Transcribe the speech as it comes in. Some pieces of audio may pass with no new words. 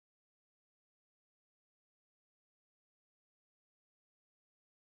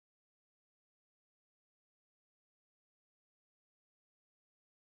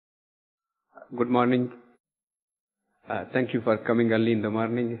Good morning. Thank you for coming early in the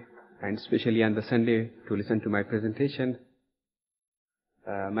morning and especially on the Sunday to listen to my presentation.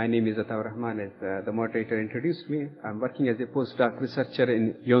 My name is Atta Rehman, as the moderator introduced me. I'm working as a postdoc researcher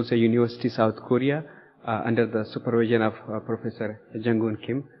in Yonsei University, South Korea, under the supervision of Professor Jung-Hoon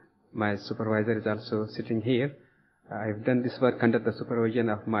Kim. My supervisor is also sitting here. I've done this work under the supervision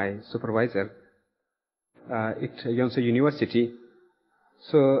of my supervisor at Yonsei University.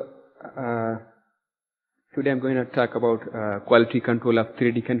 So, today I'm going to talk about quality control of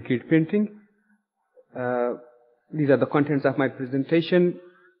 3D concrete printing. These are the contents of my presentation.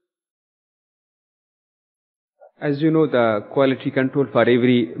 As you know, the quality control for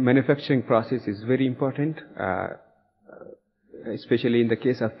every manufacturing process is very important, especially in the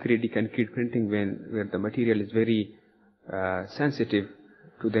case of 3D concrete printing where the material is very sensitive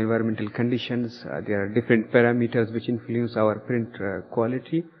to the environmental conditions. There are different parameters which influence our print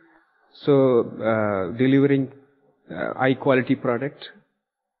quality. So, delivering high quality product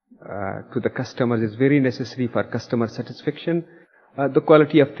to the customers is very necessary for customer satisfaction. The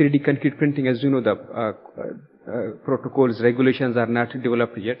quality of 3D concrete printing, as you know, the protocols, regulations are not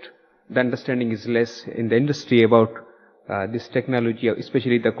developed yet. The understanding is less in the industry about this technology,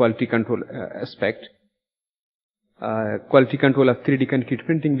 especially the quality control aspect. Quality control of 3D concrete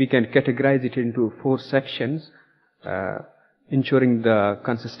printing, we can categorize it into 4 sections. Ensuring the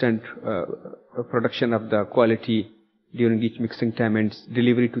consistent production of the quality during each mixing time and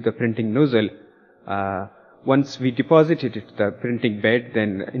delivery to the printing nozzle. Once we deposit it at the printing bed,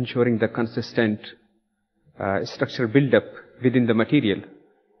 then ensuring the consistent structural buildup within the material.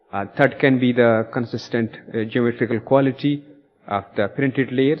 Third can be the consistent geometrical quality of the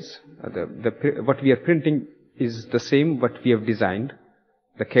printed layers. What we are printing is the same what we have designed.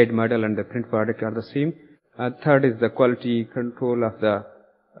 The CAD model and the print product are the same. Third is the quality control of the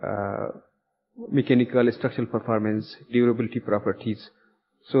mechanical, structural performance, durability properties.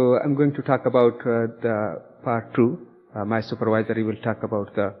 So I'm going to talk about the part 2. My supervisor will talk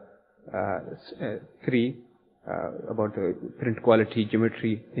about the 3, about the print quality,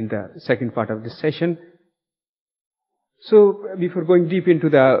 geometry in the second part of this session. So before going deep into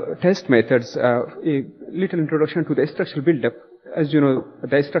the test methods, a little introduction to the structural buildup. As you know,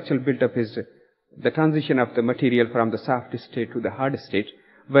 the structural buildup is the transition of the material from the soft state to the hard state.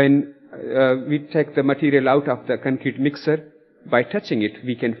 When we take the material out of the concrete mixer, by touching it,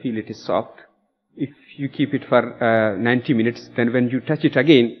 we can feel it is soft. If you keep it for 90 minutes, then when you touch it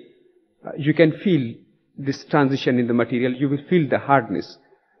again, you can feel this transition in the material. You will feel the hardness.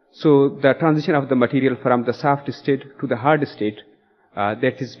 So the transition of the material from the soft state to the hard state,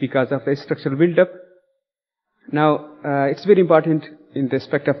 that is because of the structural buildup. Now, it's very important in the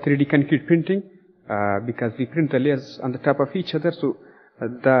aspect of 3D concrete printing, because we print the layers on the top of each other. So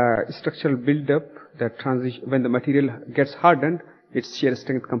the structural buildup, the transition, when the material gets hardened, its shear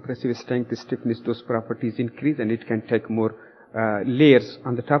strength, compressive strength, stiffness, those properties increase, and it can take more layers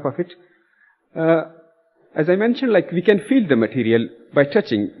on the top of it. As I mentioned, like we can feel the material by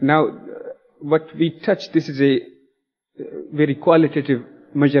touching. Now, what we touch, this is a very qualitative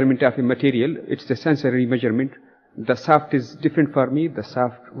measurement of a material. It's a sensory measurement. The soft is different for me. The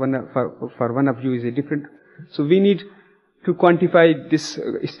soft for one of you is a different. So we need to quantify this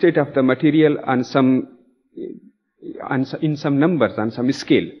state of the material on in some numbers, on some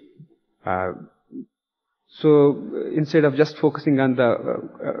scale. So instead of just focusing on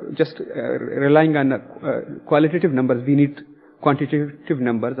relying on qualitative numbers, we need quantitative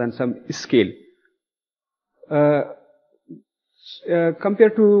numbers on some scale.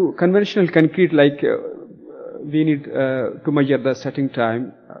 Compared to conventional concrete, like we need to measure the setting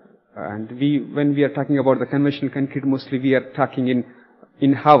time, and when we are talking about the conventional concrete, mostly we are talking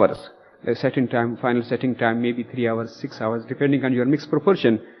in hours. The setting time, final setting time, maybe 3 hours, 6 hours, depending on your mix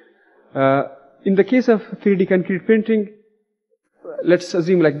proportion. In the case of 3D concrete printing, let's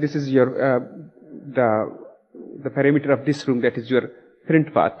assume like this is your the parameter of this room, that is your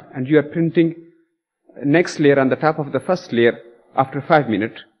print path, and you are printing next layer on the top of the first layer after 5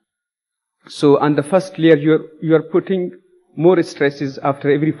 minutes. So on the first layer, you are putting more stresses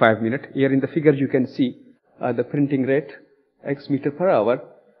after every 5 minutes. Here in the figure, you can see the printing rate, x meter per hour.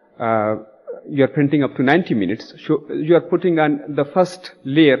 You are printing up to 90 minutes. So you are putting on the first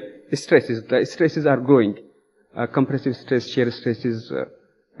layer stresses. The stresses are growing. Compressive stress, shear stresses,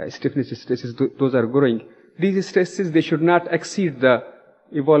 stiffness stresses, those are growing. These stresses, they should not exceed the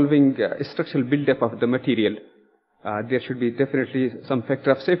evolving structural buildup of the material. There should be definitely some factor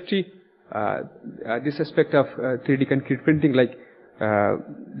of safety. This aspect of 3D concrete printing, like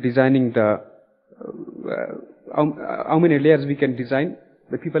designing how many layers we can design,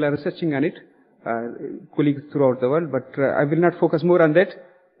 the people are researching on it. colleagues throughout the world, but I will not focus more on that.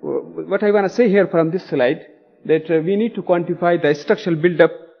 What I want to say here from this slide, that we need to quantify the structural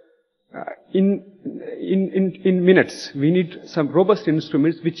buildup in minutes. We need some robust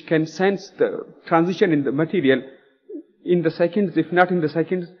instruments which can sense the transition in the material in the seconds. If not in the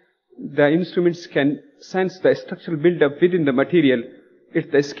seconds, the instruments can sense the structural buildup within the material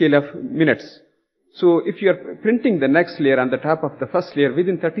at the scale of minutes. So if you are printing the next layer on the top of the first layer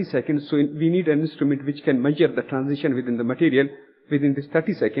within 30 seconds, so we need an instrument which can measure the transition within the material within this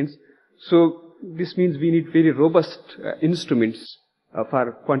 30 seconds. So this means we need very robust instruments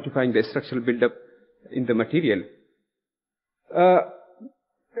for quantifying the structural buildup in the material.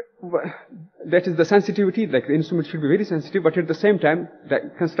 That is the sensitivity, like the instrument should be very sensitive, but at the same time,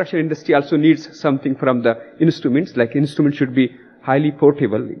 the construction industry also needs something from the instruments, like instrument should be highly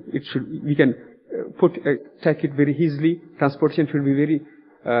portable. We can take it very easily. Transportation should be very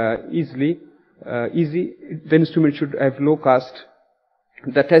easy. The instrument should have low cost.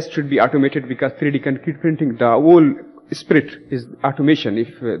 The test should be automated, because 3D concrete printing, the whole spirit is automation.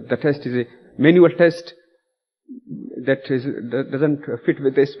 If the test is a manual test, that doesn't fit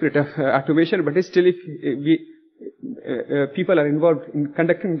with the spirit of automation, but still if people are involved in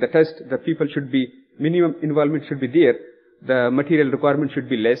conducting the test, the people should be, minimum involvement should be there, the material requirement should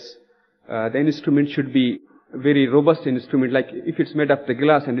be less, the instrument should be very robust instrument, like if it's made of the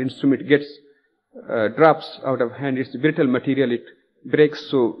glass and the instrument gets, drops out of hand, it's brittle material, it breaks,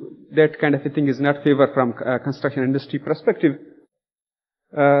 so that kind of a thing is not favored from construction industry perspective.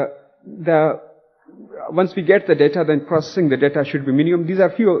 Once we get the data, then processing the data should be minimum. These are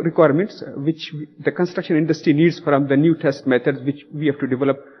few requirements which the construction industry needs from the new test methods which we have to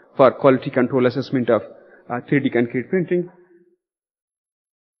develop for quality control assessment of 3D concrete printing.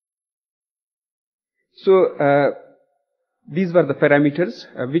 So these were the parameters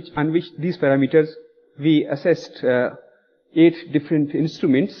on which these parameters we assessed 8 different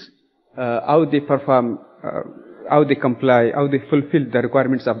instruments, how they perform, how they comply, how they fulfill the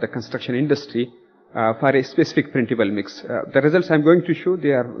requirements of the construction industry for a specific printable mix. The results I'm going to show, they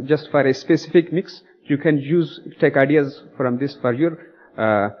are just for a specific mix. You can take ideas from this for your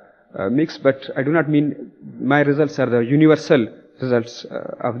mix, but I do not mean my results are the universal results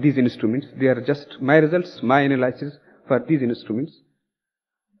of these instruments. They are just my results, my analysis for these instruments.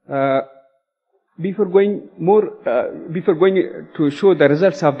 Before going to show the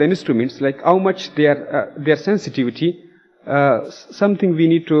results of the instruments, like how much their sensitivity, something we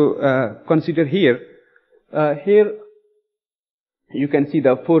need to consider here. Here you can see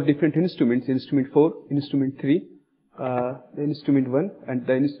the 4 different instruments: instrument 4, instrument 3, the instrument 1, and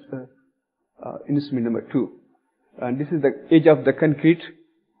the instrument number 2. And this is the age of the concrete.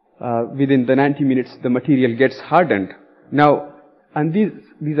 Within the 90 minutes, the material gets hardened. Now, and these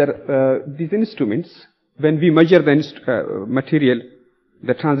are these instruments. When we measure the material,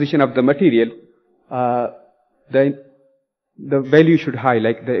 the transition of the material, the value should high.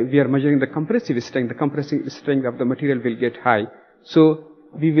 Like we are measuring the compressive strength. The compressive strength of the material will get high. So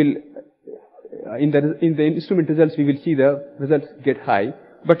we will in the instrument results we will see the results get high.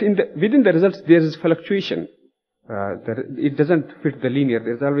 But within the results there is fluctuation. It doesn't fit the linear.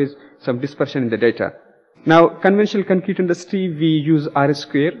 There is always some dispersion in the data. Now, conventional concrete industry, we use R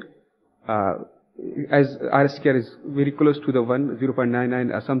square, as R square is very close to the 1,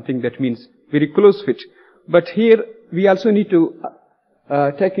 0.99 or something, that means very close fit. But here, we also need to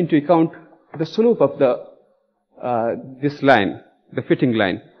take into account the slope of this line, the fitting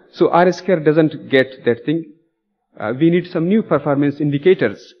line. So R square doesn't get that thing. We need some new performance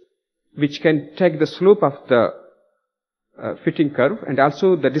indicators which can take the slope of the fitting curve and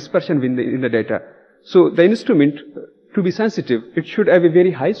also the dispersion in the data. So the instrument, to be sensitive, it should have a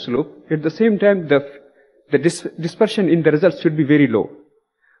very high slope. At the same time, the dispersion in the results should be very low.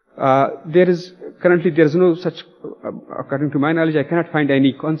 Currently there is no such, according to my knowledge, I cannot find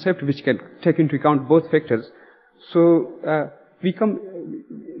any concept which can take into account both factors. So we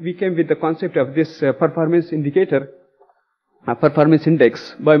came with the concept of this performance indicator, performance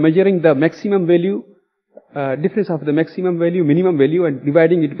index, by measuring the maximum value, difference of the maximum value, minimum value, and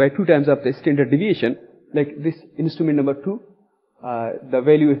dividing it by 2 times of the standard deviation. Like this instrument number 2, the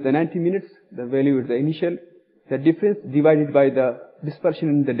value is the 90 minutes, the value is the initial, the difference divided by the dispersion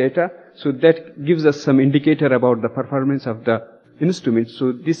in the data. So that gives us some indicator about the performance of the instrument.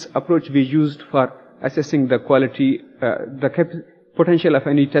 So this approach we used for assessing the quality, the potential of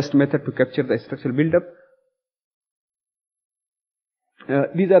any test method to capture the structural buildup.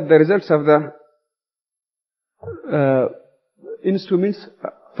 These are the results of the instruments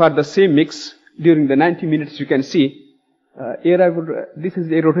for the same mix during the 90 minutes. You can see Here I would, this is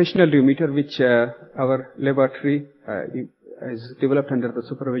a rotational rheometer which our laboratory is developed under the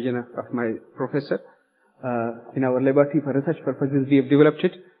supervision of my professor. In our laboratory for research purposes we have developed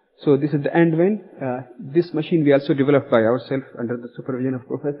it. So this is the end vane. This machine we also developed by ourselves under the supervision of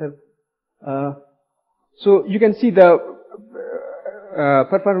professor. So you can see the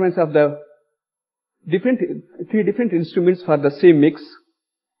performance of the three different instruments for the same mix.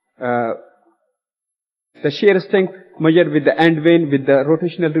 The shear strength measured with the end vane with the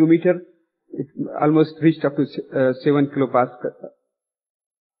rotational rheometer, it almost reached up to 7 kilopascal,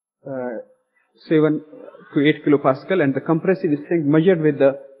 7 to 8 kilopascal, and the compressive strength measured with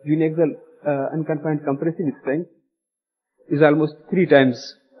the uniaxial unconfined compressive strength is almost 3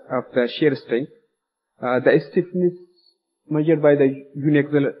 times of the shear strength. The stiffness measured by the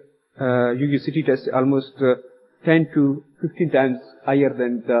uniaxial UUCT test almost 10 to 15 times higher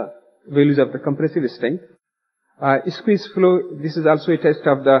than the values of the compressive strength. Squeeze flow, this is also a test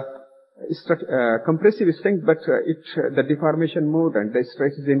of the compressive strength, but the deformation mode and the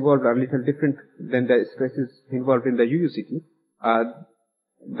stresses involved are little different than the stresses involved in the UUCT.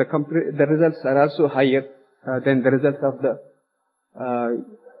 The results are also higher than the results of the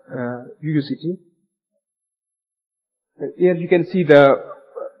UUCT. Here you can see the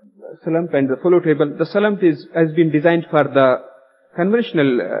slump and the flow table. The slump has been designed for the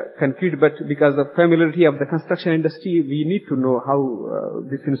conventional concrete, but because of familiarity of the construction industry, we need to know how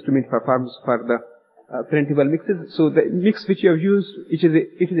this instrument performs for the printable mixes. So the mix which you have used, it is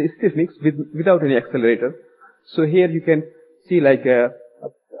a stiff mix without any accelerator. So here you can see like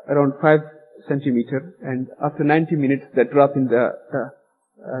around 5 centimeter, and after 90 minutes, the drop in the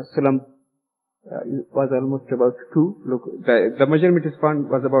slump was almost about 2. Look, the measurement is found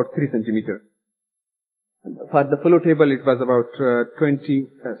was about 3 centimeter. For the flow table, it was about 20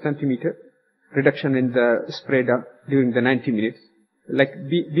 centimeter reduction in the spread during the 90 minutes. Like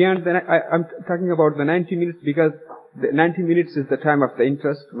beyond the, I'm talking about the 90 minutes because the 90 minutes is the time of the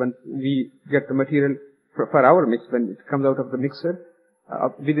interest when we get the material for our mix, when it comes out of the mixer.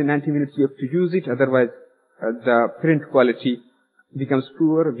 Within 90 minutes you have to use it, otherwise the print quality becomes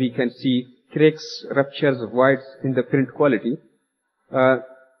poor. We can see cracks, ruptures, voids in the print quality.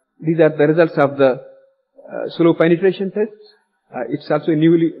 These are the results of the slow penetration test. It's also a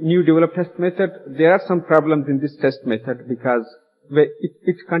new developed test method. There are some problems in this test method because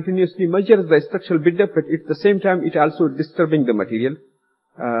it continuously measures the structural buildup, but at the same time it also disturbing the material.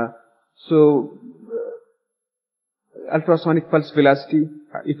 Ultrasonic pulse velocity,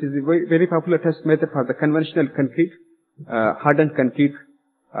 it is a very popular test method for the conventional concrete, hardened concrete.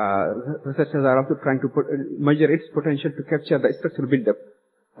 Researchers are also trying to measure its potential to capture the structural buildup.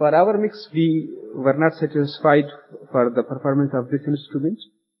 For our mix, we were not satisfied for the performance of this instrument.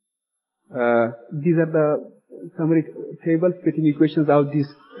 These are the summary tables fitting equations how these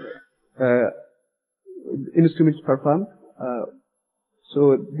instruments perform.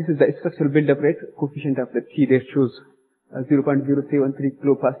 So this is the structural buildup rate, coefficient of the T that shows 0.073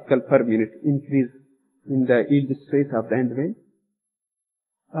 kilopascal per minute increase in the yield stress of the end vane.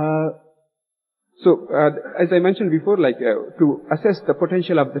 As I mentioned before, like to assess the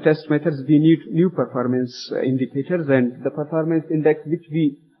potential of the test methods, we need new performance indicators, and the performance index which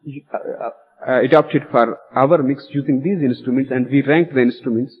we adopted for our mix using these instruments, and we ranked the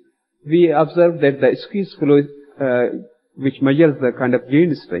instruments. We observed that the squeeze flow, which measures the kind of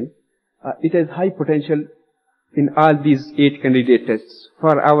yield strength, it has high potential in all these 8 candidate tests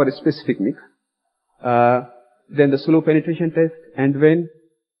for our specific mix. Then the slow penetration test, and when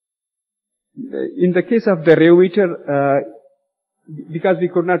in the case of the rheometer, because we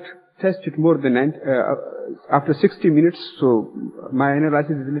could not test it more than after 60 minutes, so my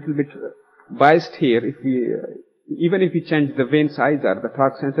analysis is a little bit biased here. If we even if we change the vane size or the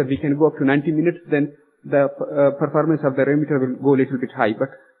torque sensor, we can go up to 90 minutes. Then the performance of the rheometer will go a little bit high. But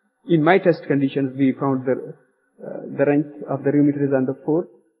in my test conditions, we found the rank of the rheometer is under 4.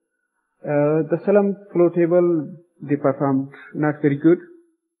 The slump flow table, they performed not very good.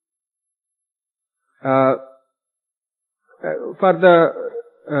 For the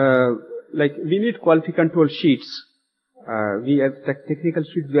like we need quality control sheets. We have technical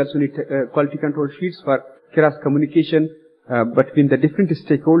sheets. We also need quality control sheets for cross communication between the different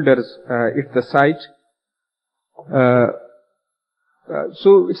stakeholders at the site.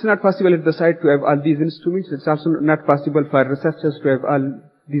 So it's not possible at the site to have all these instruments. It's also not possible for researchers to have all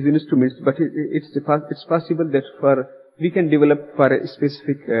these instruments. But it's possible that we can develop for a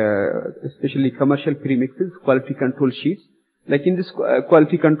specific, especially commercial premixes, quality control sheets. Like in this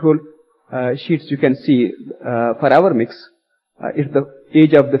quality control sheets, you can see for our mix, at the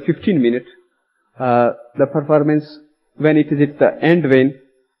age of the 15 minute, the performance when it is at the end vane,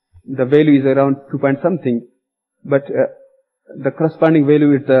 the value is around 2 point something, but the corresponding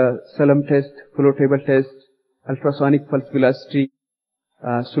value is the slump test, flow table test, ultrasonic pulse velocity,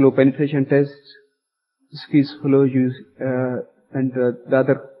 slow penetration test, squeeze flow use, and the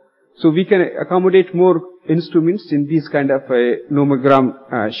other. So we can accommodate more instruments in these kind of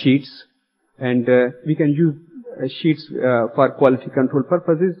nomogram sheets, and we can use sheets for quality control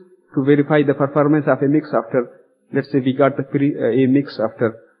purposes to verify the performance of a mix after, let's say we got a mix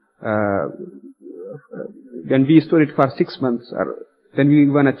after, then we store it for 6 months, or then we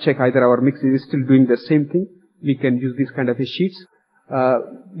want to check either our mix is still doing the same thing. We can use these kind of sheets.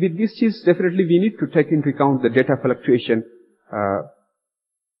 With these sheets, definitely we need to take into account the data fluctuation.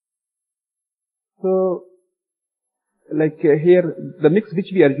 So, like here, the mix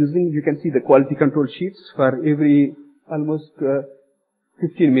which we are using, you can see the quality control sheets for every almost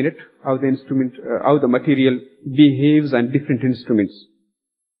 15 minutes, how the instrument, how the material behaves on different instruments.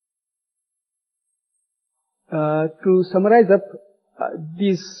 To summarize up,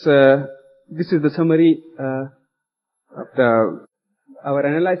 this is the summary of our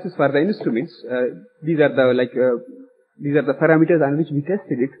analysis for the instruments. These are the parameters on which we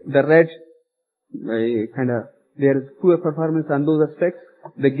tested it. The red there is poor performance on those aspects.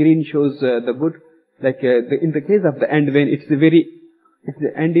 The green shows the good. In the case of the end vane, it's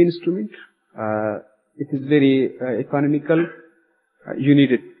the end instrument. It is very economical. You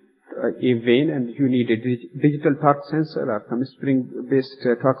need a vane, and you need a digital torque sensor or some spring-based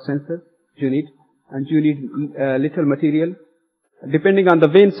torque sensor. You need little material. Depending on the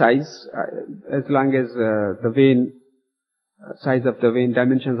vane size, as long as the vane size of the vane,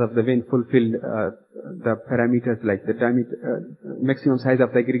 dimensions of the vane fulfill the parameters like the diameter, maximum size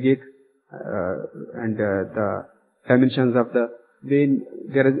of the aggregate, and the dimensions of the vane.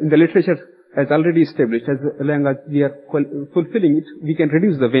 There is, in the literature, as already established, as long as we are fulfilling it, we can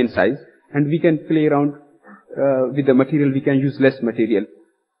reduce the vane size, and we can play around with the material. We can use less material.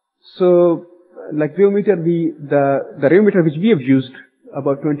 So, like rheometer, the rheometer which we have used,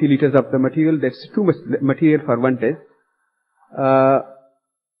 about 20 liters of the material, that's too much material for one test.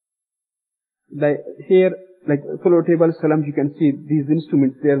 Here, like flow table, slump, you can see these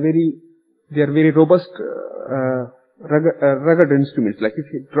instruments, they are very robust, rugged instruments. Like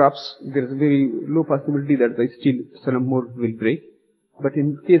if it drops, there is a very low possibility that the steel slump mold will break. But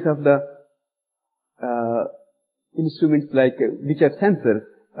in case of the instruments like which are sensors,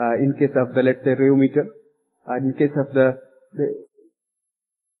 in case of the, let's say, rheometer, in case of the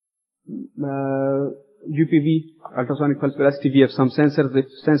UPV, ultrasonic pulse velocity, we have some sensors. If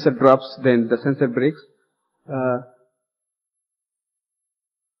sensor drops, then the sensor breaks.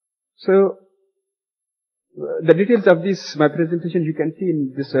 So, the details of this, my presentation, you can see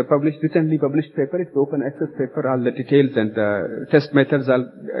in this recently published paper. It's open access paper. All the details and test methods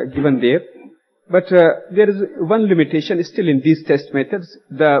are given there. But there is one limitation still in these test methods.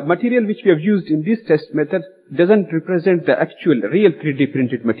 The material which we have used in this test method doesn't represent the actual real 3D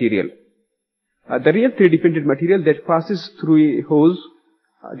printed material. The real 3D printed material that passes through a hose,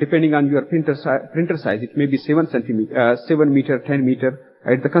 depending on your printer size, it may be 7 meter, 10 meter.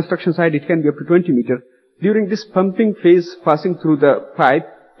 At the construction side, it can be up to 20 meter. During this pumping phase, passing through the pipe,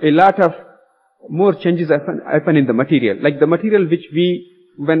 a lot of more changes happen in the material. Like the material which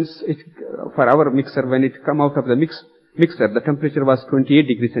for our mixer, when it come out of the mixer, the temperature was 28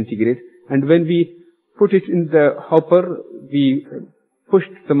 degrees centigrade. And when we put it in the hopper, we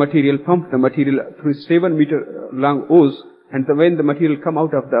pushed the material, pumped the material through 7 meter long hose, and when the material come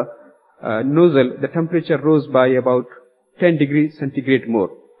out of the nozzle, the temperature rose by about 10 degrees centigrade more,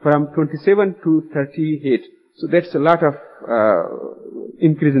 from 27 to 38. So that's a lot of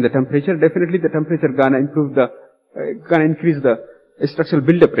increase in the temperature. Definitely the temperature gonna increase the structural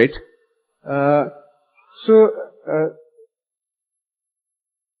build-up rate. The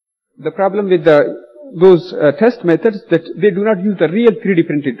problem with those test methods that they do not use the real 3D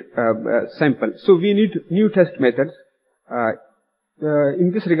printed sample. So we need new test methods.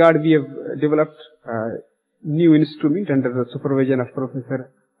 In this regard, we have developed new instrument under the supervision of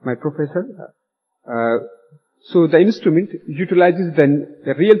my professor. So the instrument utilizes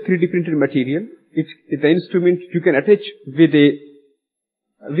the real 3D printed material. The instrument you can attach with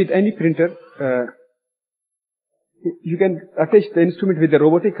any printer. You can attach the instrument with the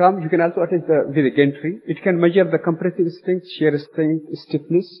robotic arm. You can also attach with a gantry. It can measure the compressive strength, shear strength,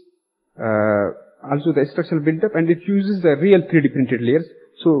 stiffness, also the structural build-up, and it uses the real 3D printed layers.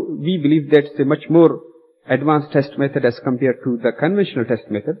 So we believe that's a much more advanced test method as compared to the conventional test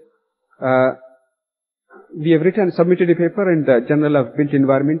method. We have submitted a paper in the Journal of Built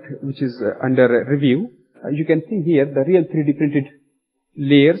Environment, which is under review. you can see here the real 3D printed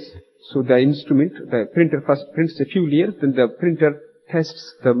layers. So the instrument, the printer first prints a few layers, then the printer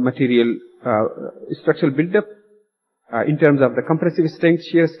tests the material structural buildup in terms of the compressive strength,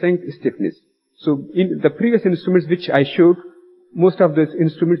 shear strength, stiffness. So in the previous instruments which I showed, most of those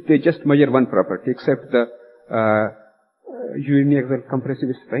instruments, they just measure one property, except the uniaxial compressive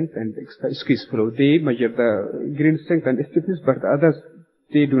strength and squeeze flow. They measure the grain strength and stiffness, but the others,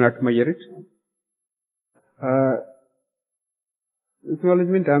 they do not measure it.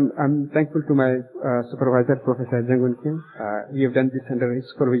 Acknowledgement, I'm thankful to my supervisor, Professor Jangun Kim. We have done this under his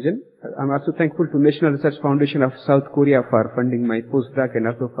supervision. I'm also thankful to National Research Foundation of South Korea for funding my postdoc and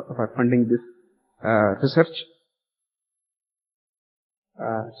also for funding this research.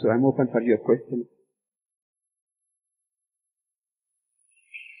 So I'm open for your questions.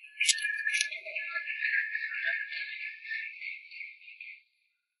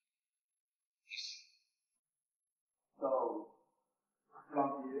 So, from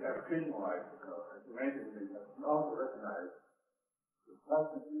the application-wise, as you mentioned, we also recognize the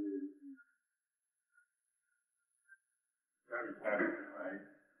person is very challenging, right?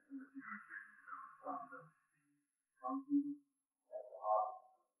 From the function at the heart.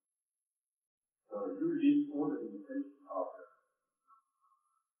 So you need all the limitation of the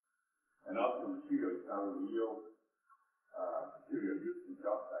and also materials that are real material used in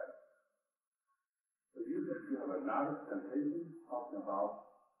job site. So you have another presentation talking about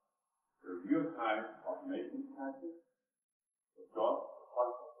the real-time automation practice, the job, the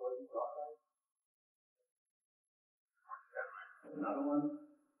particle floating job site. Another one,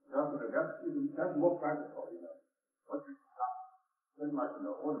 that's more practical, you know. What you got, pretty much, you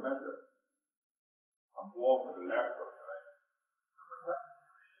know, all the methods are more for the laboratory, right?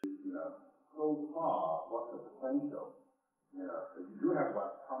 You know, so far, what's the potential? You know, so you do have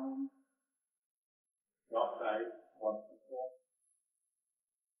what's coming, job site, what's before.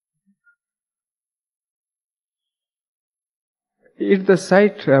 At the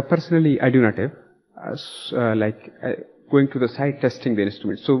site, personally, I do not have, going to the site testing the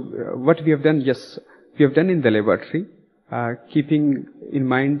instrument. So what we have done, yes, we have done in the laboratory, keeping in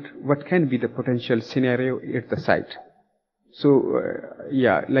mind what can be the potential scenario at the site. So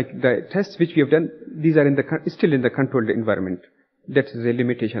yeah, like the tests which we have done, these are in the still in the controlled environment. That is a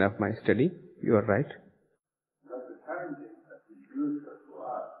limitation of my study. You are right. That's the challenging that we use to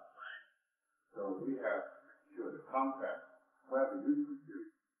us. So we have to the contract where the user do.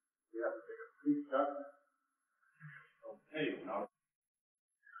 We have to take a quick judgment. Okay, now.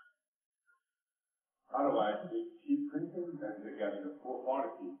 Otherwise, they keep printing and they're getting a poor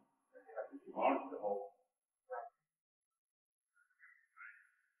quality and they have to demolish the whole.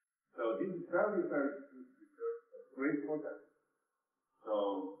 So this is very, very great project. So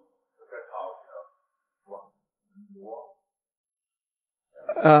that's how, work.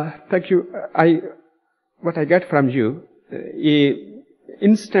 Thank you. What I get from you,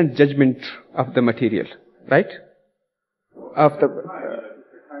 instant judgment of the material, right? Of the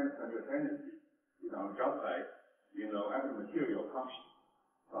job site, every material comes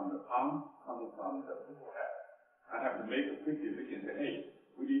from the palm, coming from the head. I have to make a quick decision and say, hey,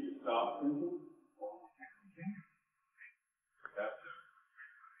 we need to stop printing. That's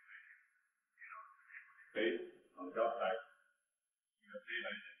based on the job site.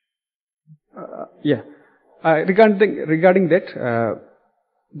 Yeah. Regarding that,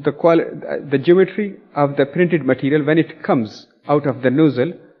 the geometry of the printed material when it comes out of the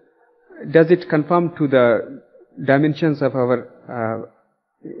nozzle, does it conform to the dimensions of our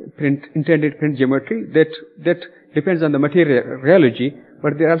intended print geometry? That depends on the material rheology,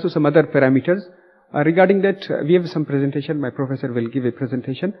 but there are also some other parameters. Regarding that, we have some presentation. My professor will give a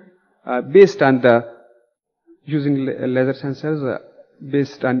presentation based on using laser sensors.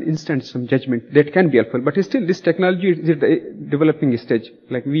 Based on instant some judgment that can be helpful, but still this technology is at the developing stage.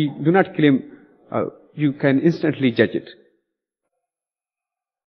 Like we do not claim you can instantly judge it.